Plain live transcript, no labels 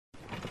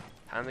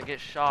Time to get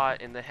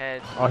shot in the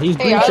head. Oh, he's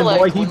Hey, breaching, I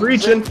boy. like He's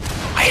breaching.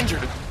 I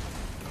injured him.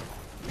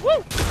 Woo!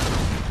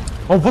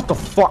 Oh, what the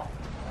fuck?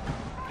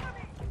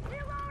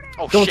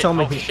 Oh Don't shit! tell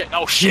me Oh he- shit!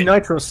 Oh He shit!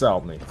 nitro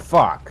celled me.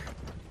 Fuck.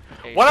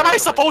 Hey, What am I Chalet.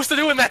 supposed to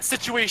do in that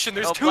situation?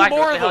 There's Oh, two Black, more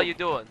what the of hell them. you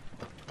doing?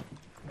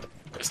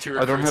 There's two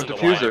I don't recruits have in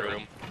the diffuser. lion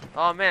room.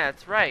 Oh man,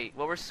 that's right.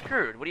 Well, we're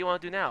screwed. What do you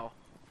want to do now?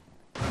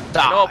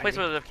 Die. I know a place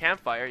with a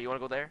campfire. You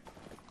want to go there?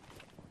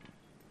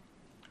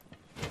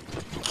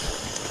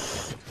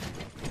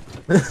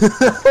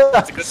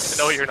 It's good to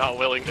know you're not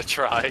willing to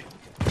try.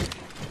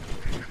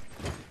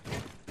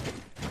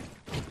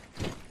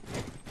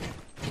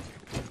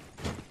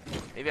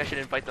 Maybe I should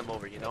invite them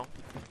over, you know?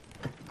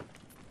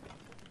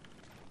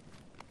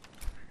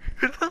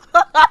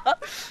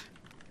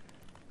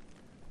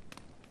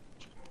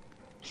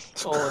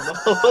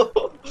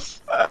 Oh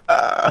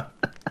no.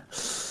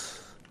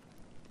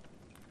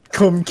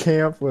 Come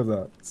camp with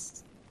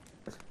us.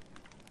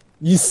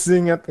 You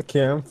sing at the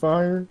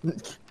campfire?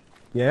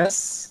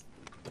 Yes?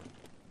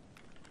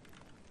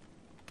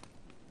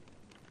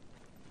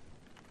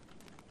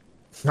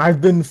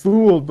 I've been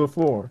fooled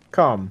before.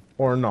 Come,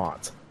 or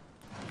not.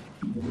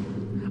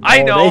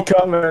 I Oh, know! they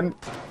coming.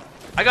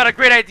 I got a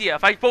great idea.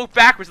 If I vote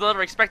backwards, they'll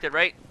never expect it,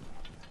 right?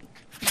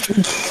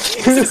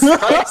 Jesus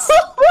Christ!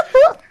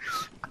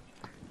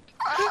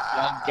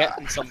 I'm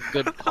getting some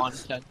good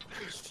content.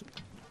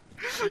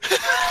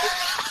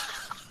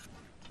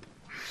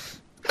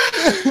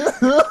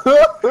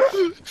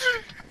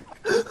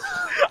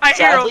 I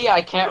hear Sadly, him!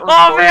 I can't record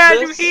Oh man,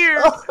 you this.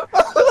 hear?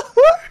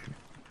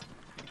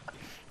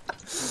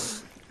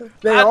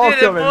 They I all did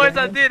it, coming, boys,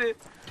 I man. did it!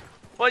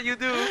 What you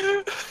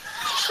do?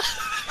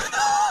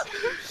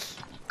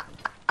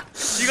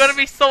 You gotta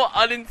be so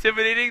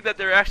unintimidating that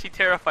they're actually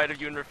terrified of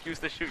you and refuse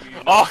to shoot you.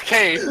 You know?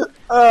 Okay,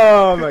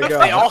 Oh my if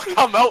they all god.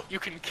 come out, you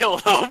can kill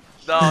them.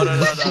 No.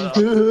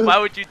 Why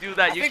would you do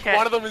that? I You think can't.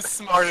 one of them is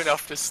smart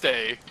enough to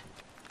stay.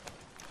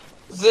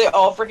 They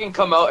all freaking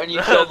come out and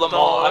you kill them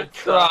all. I'd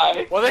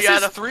cry. Well, this Yeah,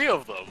 is the- 3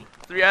 of them.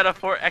 3 out of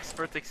 4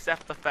 experts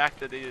accept the fact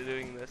that they're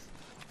doing this.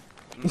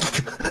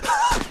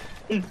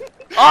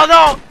 Oh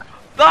no!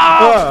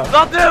 No!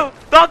 Don't do!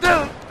 Don't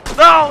do!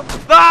 No!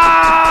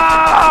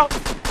 No!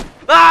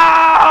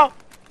 No!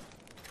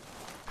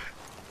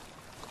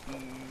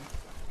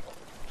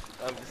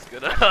 I'm just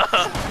gonna.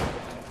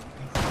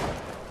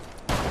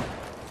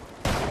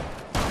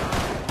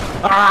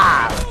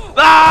 Ah!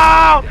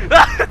 No!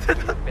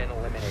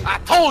 I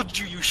told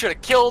you you should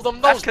have killed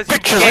them. Those That's 'cause you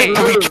bitches gay. ain't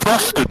gonna be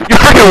trusted. You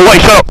fucking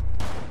white shut up!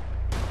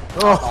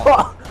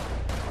 Oh.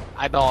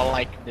 I don't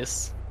like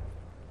this.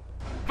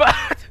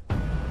 But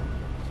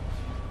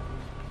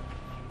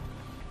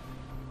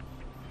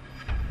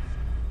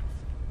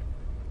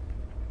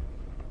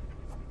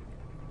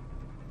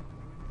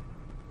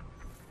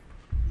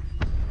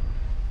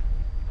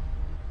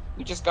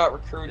We just got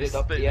recruited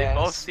up the they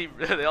both ass. seem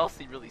they all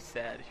seem really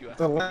sad. If you ask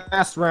The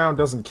last round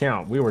doesn't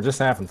count. We were just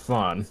having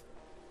fun.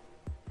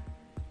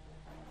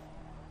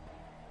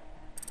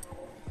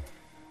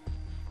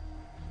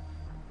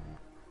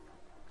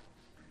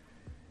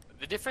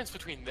 The difference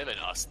between them and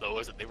us, though,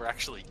 is that they were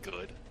actually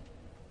good.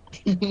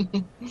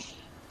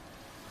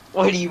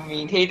 What do you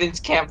mean? Hayden's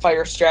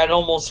campfire strat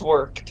almost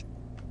worked.